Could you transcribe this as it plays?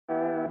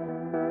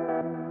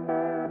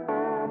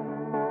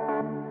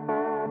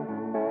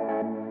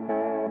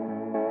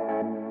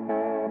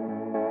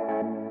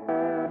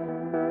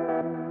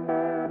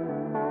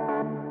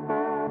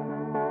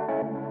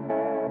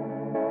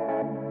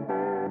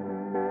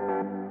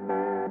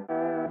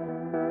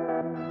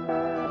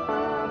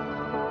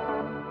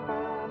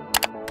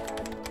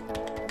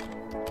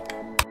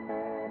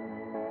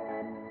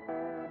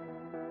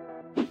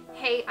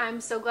I'm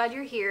so glad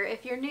you're here.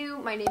 If you're new,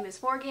 my name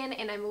is Morgan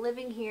and I'm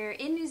living here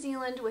in New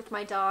Zealand with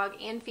my dog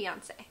and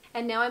fiance.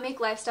 And now I make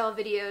lifestyle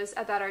videos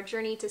about our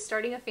journey to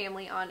starting a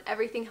family on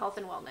everything health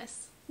and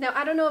wellness. Now,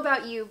 I don't know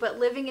about you, but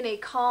living in a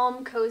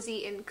calm,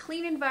 cozy, and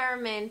clean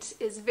environment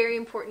is very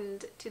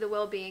important to the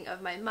well-being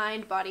of my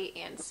mind, body,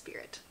 and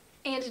spirit.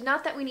 And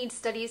not that we need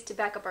studies to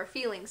back up our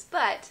feelings,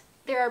 but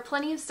there are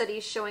plenty of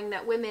studies showing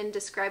that women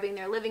describing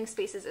their living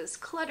spaces as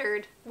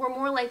cluttered were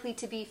more likely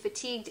to be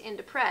fatigued and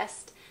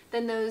depressed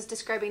than those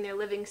describing their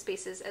living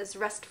spaces as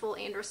restful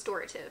and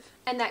restorative.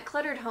 And that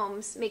cluttered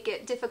homes make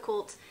it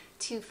difficult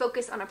to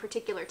focus on a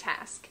particular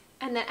task.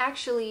 And that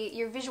actually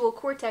your visual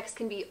cortex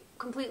can be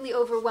completely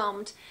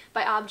overwhelmed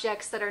by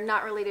objects that are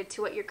not related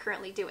to what you're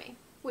currently doing,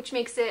 which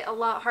makes it a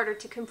lot harder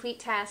to complete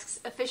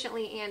tasks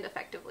efficiently and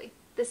effectively.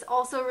 This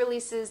also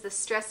releases the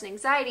stress and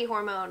anxiety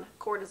hormone,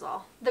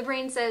 cortisol. The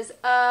brain says,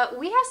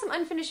 we have some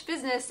unfinished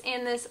business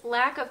and this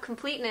lack of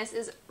completeness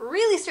is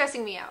really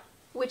stressing me out,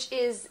 which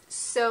is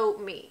so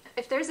me.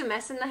 If there's a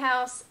mess in the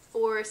house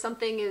or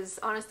something is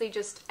honestly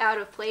just out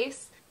of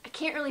place, I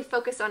can't really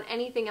focus on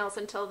anything else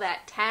until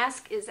that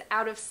task is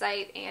out of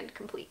sight and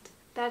complete.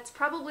 That's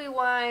probably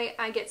why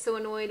I get so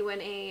annoyed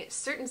when a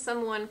certain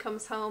someone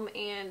comes home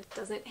and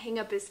doesn't hang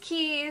up his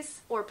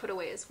keys, or put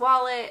away his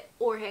wallet,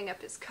 or hang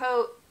up his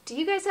coat. Do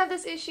you guys have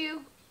this issue?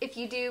 If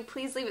you do,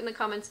 please leave it in the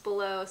comments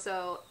below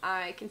so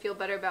I can feel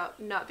better about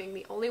not being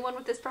the only one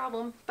with this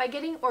problem. By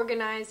getting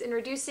organized and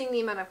reducing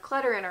the amount of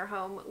clutter in our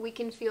home, we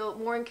can feel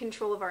more in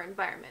control of our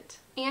environment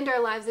and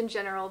our lives in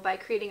general by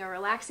creating a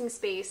relaxing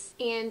space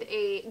and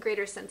a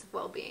greater sense of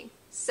well-being.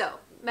 So,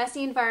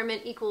 messy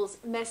environment equals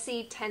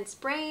messy, tense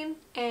brain,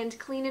 and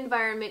clean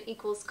environment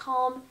equals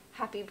calm,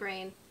 happy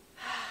brain.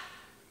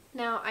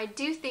 Now, I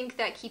do think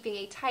that keeping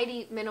a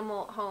tidy,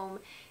 minimal home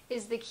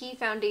is the key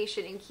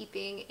foundation in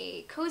keeping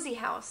a cozy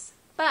house,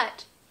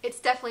 but it's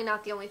definitely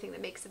not the only thing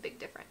that makes a big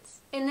difference.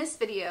 In this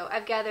video,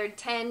 I've gathered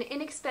 10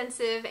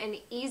 inexpensive and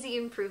easy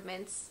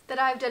improvements that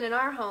I've done in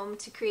our home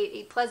to create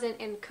a pleasant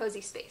and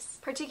cozy space,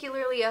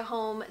 particularly a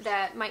home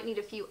that might need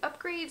a few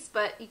upgrades,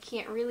 but you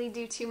can't really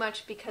do too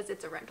much because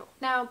it's a rental.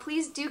 Now,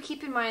 please do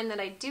keep in mind that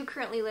I do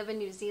currently live in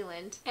New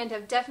Zealand and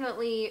have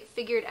definitely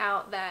figured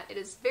out that it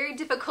is very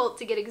difficult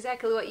to get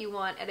exactly what you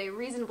want at a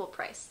reasonable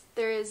price.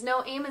 There is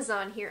no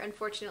Amazon here,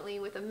 unfortunately,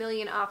 with a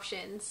million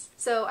options,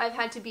 so I've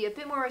had to be a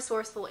bit more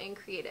resourceful and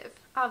creative.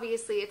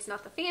 Obviously, it's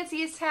not the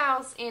fanciest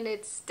house, and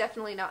it's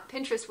definitely not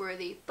Pinterest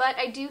worthy, but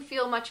I do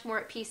feel much more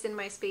at peace in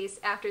my space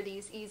after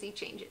these easy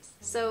changes.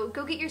 So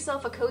go get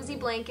yourself a cozy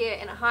blanket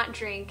and a hot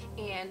drink,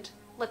 and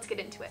let's get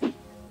into it.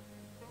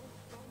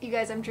 You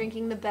guys, I'm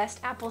drinking the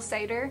best apple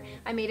cider.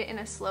 I made it in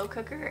a slow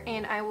cooker,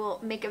 and I will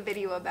make a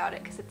video about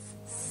it because it's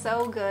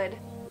so good.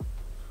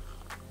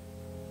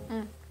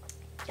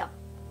 Yum.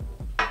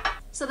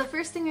 So the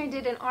first thing I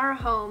did in our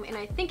home, and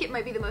I think it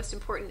might be the most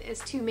important, is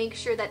to make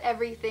sure that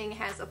everything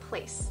has a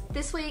place.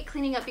 This way,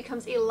 cleaning up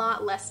becomes a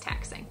lot less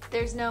taxing.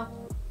 There's no,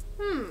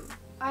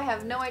 I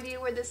have no idea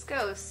where this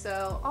goes,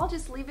 so I'll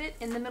just leave it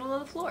in the middle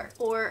of the floor.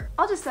 Or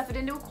I'll just stuff it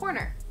into a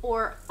corner.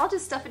 Or I'll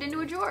just stuff it into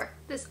a drawer.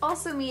 This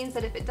also means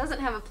that if it doesn't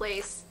have a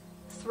place,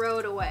 throw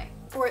it away.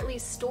 Or at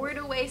least store it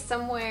away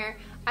somewhere.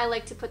 I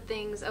like to put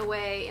things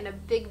away in a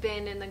big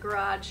bin in the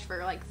garage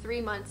for like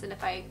 3 months, and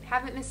if I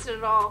haven't missed it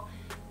at all,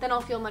 then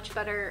I'll feel much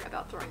better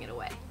about throwing it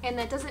away. And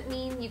that doesn't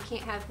mean you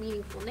can't have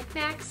meaningful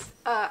knickknacks.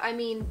 I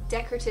mean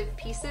decorative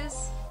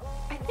pieces.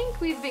 I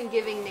think we've been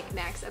giving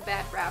knickknacks a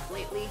bad rap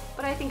lately,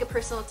 but I think a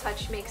personal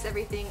touch makes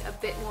everything a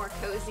bit more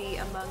cozy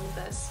among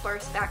the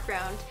sparse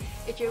background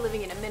if you're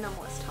living in a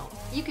minimalist home.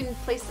 You can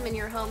place them in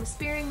your home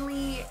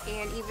sparingly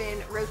and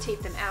even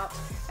rotate them out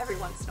every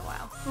once in a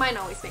while. Mine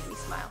always make me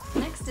smile.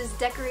 Next is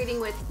decorating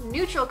with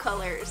neutral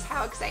colors.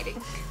 How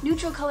exciting.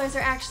 Neutral colors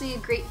are actually a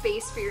great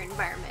base for your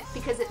environment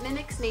because it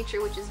mimics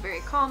nature, which is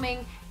very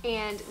calming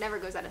and never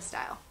goes out of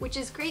style. Which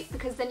is great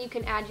because then you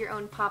can add your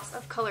own pops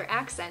of color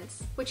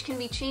accents, which can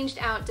be changed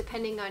out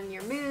depending on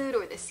your mood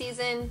or the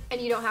season, and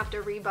you don't have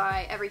to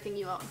rebuy everything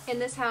you own. In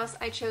this house,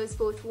 I chose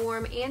both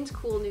warm and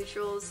cool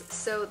neutrals,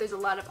 so there's a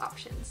lot of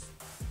options.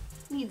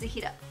 Needs to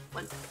heat up.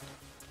 1 second.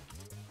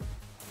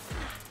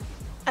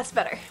 That's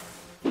better.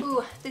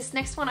 Ooh, this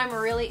next one I'm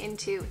really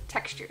into,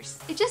 textures.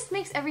 It just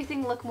makes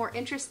everything look more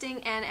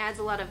interesting and adds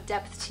a lot of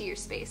depth to your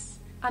space.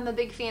 I'm a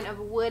big fan of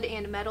wood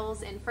and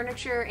metals in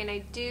furniture, and I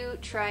do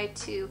try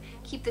to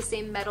keep the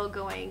same metal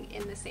going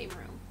in the same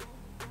room.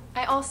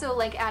 I also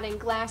like adding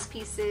glass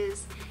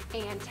pieces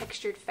and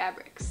textured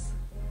fabrics.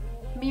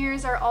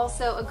 Mirrors are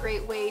also a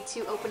great way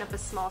to open up a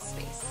small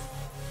space.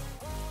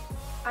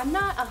 I'm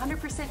not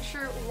 100%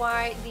 sure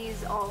why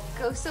these all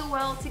go so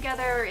well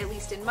together, at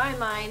least in my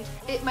mind.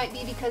 It might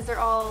be because they're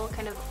all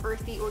kind of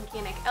earthy,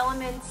 organic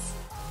elements,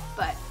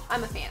 but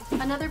I'm a fan.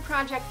 Another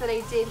project that I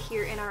did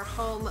here in our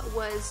home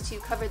was to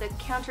cover the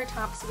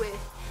countertops with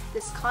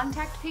this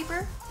contact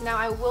paper. Now,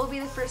 I will be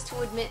the first to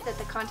admit that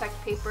the contact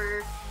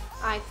paper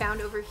I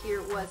found over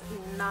here was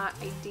not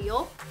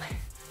ideal.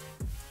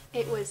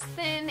 It was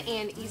thin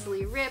and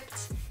easily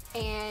ripped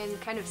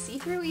and kind of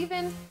see-through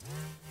even.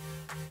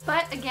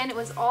 But again, it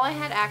was all I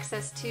had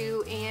access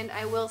to, and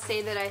I will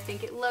say that I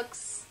think it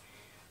looks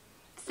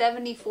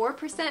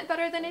 74%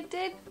 better than it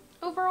did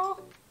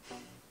overall.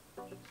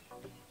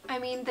 I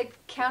mean, the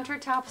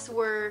countertops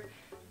were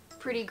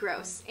pretty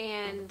gross,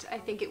 and I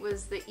think it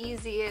was the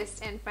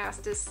easiest and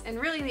fastest and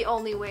really the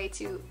only way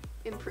to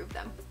improve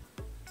them.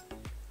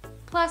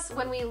 Plus,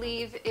 when we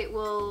leave, it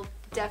will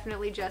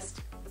definitely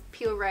just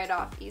peel right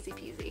off, easy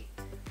peasy.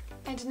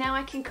 And now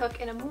I can cook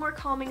in a more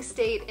calming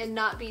state and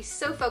not be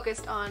so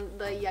focused on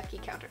the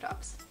yucky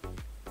countertops.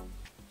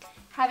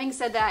 Having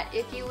said that,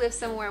 if you live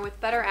somewhere with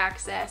better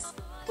access,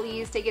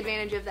 please take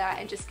advantage of that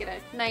and just get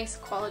a nice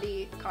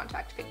quality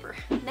contact paper.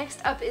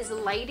 Next up is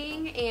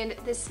lighting, and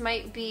this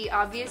might be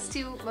obvious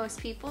to most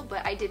people,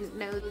 but I didn't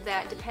know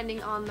that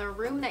depending on the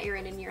room that you're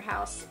in your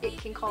house, it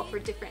can call for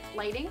different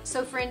lighting.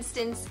 So for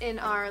instance, in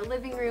our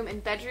living room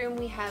and bedroom,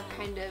 we have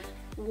kind of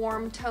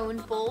warm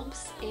toned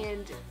bulbs,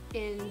 and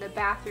in the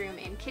bathroom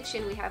and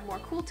kitchen we have more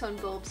cool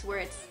toned bulbs where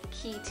it's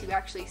key to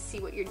actually see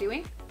what you're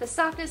doing. The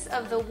softness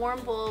of the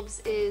warm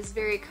bulbs is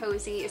very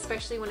cozy,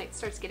 especially when it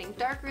starts getting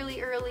dark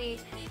really early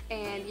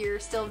and you're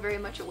still very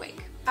much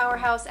awake. Our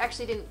house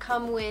actually didn't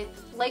come with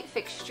light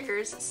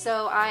fixtures,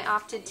 so I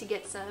opted to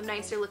get some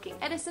nicer looking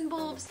Edison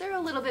bulbs. They're a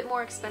little bit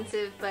more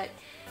expensive, but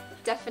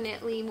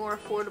definitely more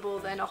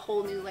affordable than a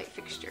whole new light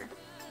fixture,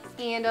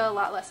 and a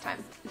lot less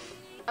time.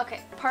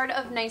 Okay, part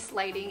of nice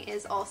lighting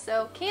is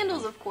also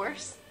candles, of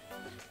course.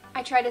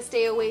 I try to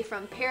stay away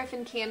from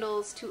paraffin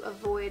candles to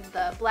avoid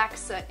the black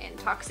soot and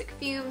toxic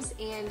fumes,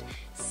 and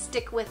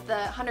stick with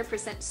the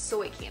 100%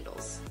 soy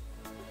candles.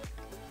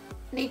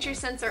 Nature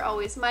scents are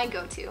always my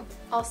go-to.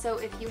 Also,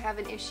 if you have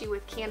an issue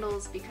with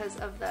candles because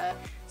of the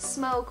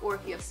smoke, or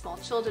if you have small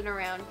children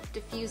around,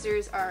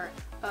 diffusers are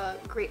a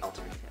great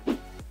alternative.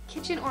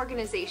 Kitchen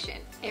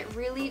organization. It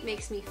really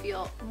makes me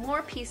feel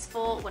more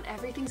peaceful when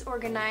everything's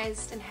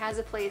organized and has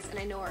a place and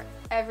I know where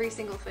every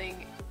single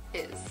thing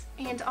is.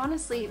 And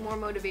honestly, more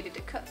motivated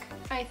to cook.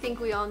 I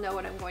think we all know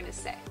what I'm going to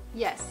say.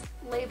 Yes,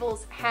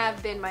 labels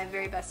have been my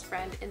very best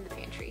friend in the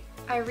pantry.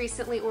 I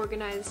recently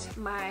organized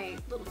my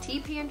little tea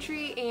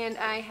pantry and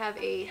I have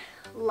a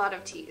lot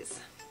of teas.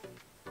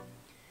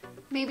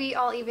 Maybe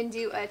I'll even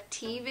do a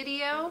tea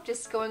video,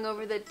 just going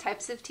over the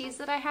types of teas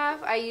that I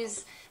have. I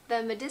use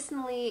them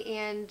medicinally,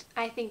 and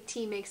I think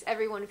tea makes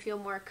everyone feel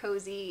more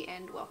cozy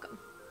and welcome.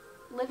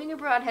 Living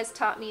abroad has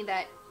taught me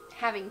that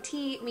having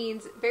tea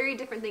means very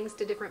different things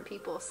to different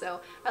people, so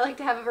I like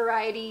to have a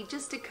variety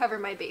just to cover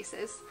my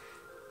bases.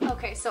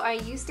 Okay, so I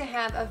used to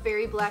have a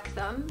very black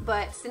thumb,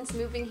 but since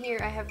moving here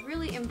I have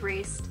really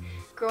embraced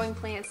growing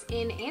plants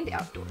in and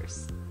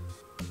outdoors.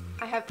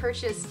 I have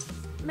purchased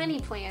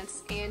many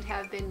plants and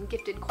have been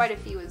gifted quite a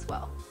few as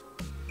well.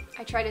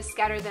 I try to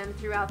scatter them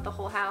throughout the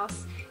whole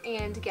house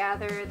and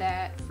gather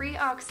that free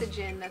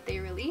oxygen that they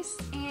release,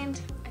 and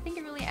I think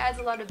it really adds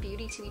a lot of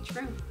beauty to each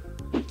room.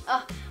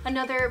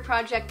 Another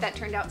project that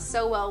turned out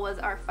so well was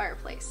our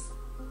fireplace.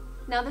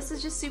 Now this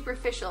is just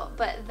superficial,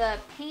 but the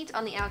paint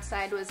on the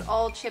outside was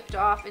all chipped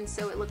off, and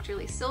so it looked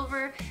really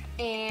silver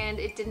and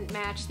it didn't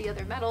match the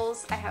other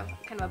metals. I have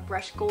kind of a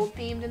brush gold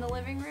themed in the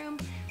living room,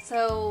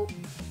 so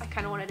I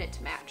kind of wanted it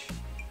to match.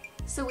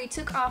 So we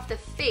took off the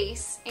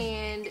face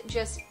and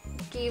just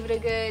gave it a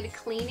good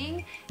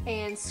cleaning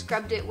and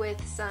scrubbed it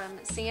with some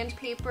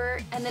sandpaper,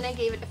 and then I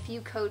gave it a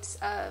few coats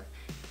of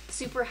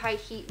super high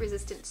heat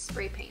resistant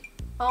spray paint.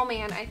 Oh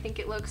man, I think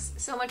it looks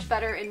so much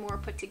better and more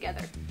put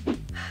together.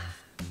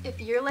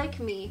 If you're like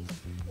me,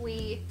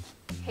 we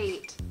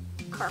hate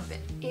carpet.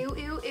 Ew,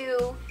 ew,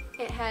 ew.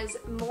 It has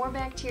more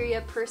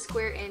bacteria per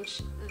square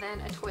inch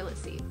than a toilet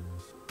seat.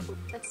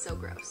 That's so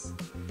gross.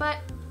 But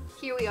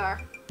here we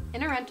are,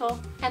 in a rental,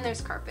 and there's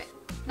carpet.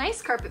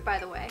 Nice carpet, by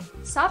the way.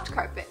 Soft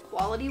carpet,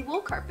 quality wool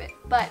carpet,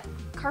 but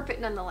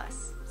carpet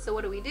nonetheless. So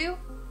what do?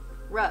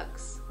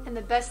 Rugs. And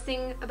the best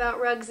thing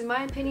about rugs, in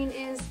my opinion,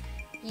 is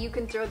you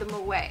can throw them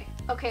away.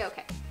 Okay.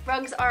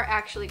 Rugs are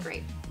actually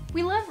great.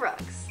 We love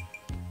rugs.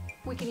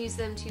 We can use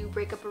them to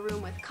break up a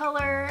room with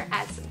color,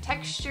 add some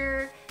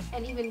texture,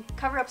 and even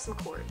cover up some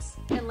cords.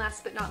 And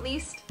last but not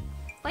least,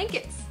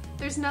 blankets.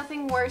 There's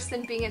nothing worse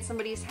than being at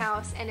somebody's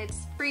house and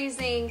it's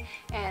freezing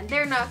and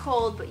they're not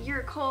cold but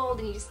you're cold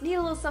and you just need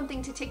a little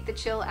something to take the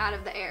chill out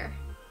of the air.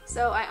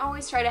 So I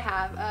always try to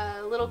have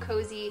a little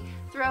cozy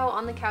throw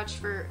on the couch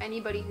for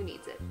anybody who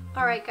needs it.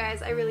 Alright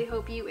guys, I really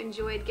hope you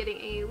enjoyed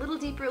getting a little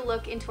deeper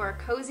look into our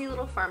cozy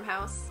little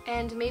farmhouse,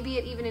 and maybe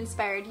it even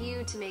inspired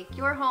you to make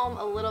your home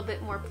a little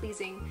bit more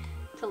pleasing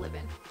to live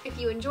in. If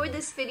you enjoyed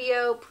this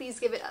video, please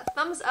give it a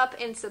thumbs up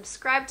and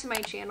subscribe to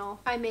my channel.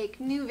 I make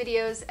new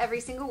videos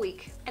every single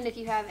week, and if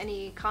you have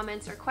any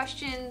comments or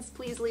questions,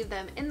 please leave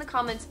them in the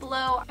comments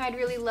below. I'd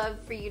really love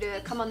for you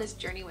to come on this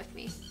journey with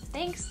me.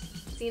 Thanks!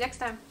 See you next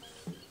time!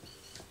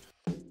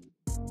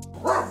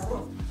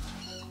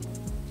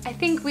 I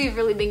think we've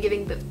really been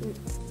getting the...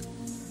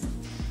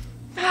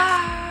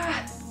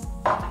 I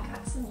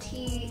got some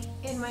tea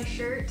in my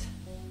shirt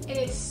and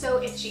it's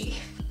so itchy.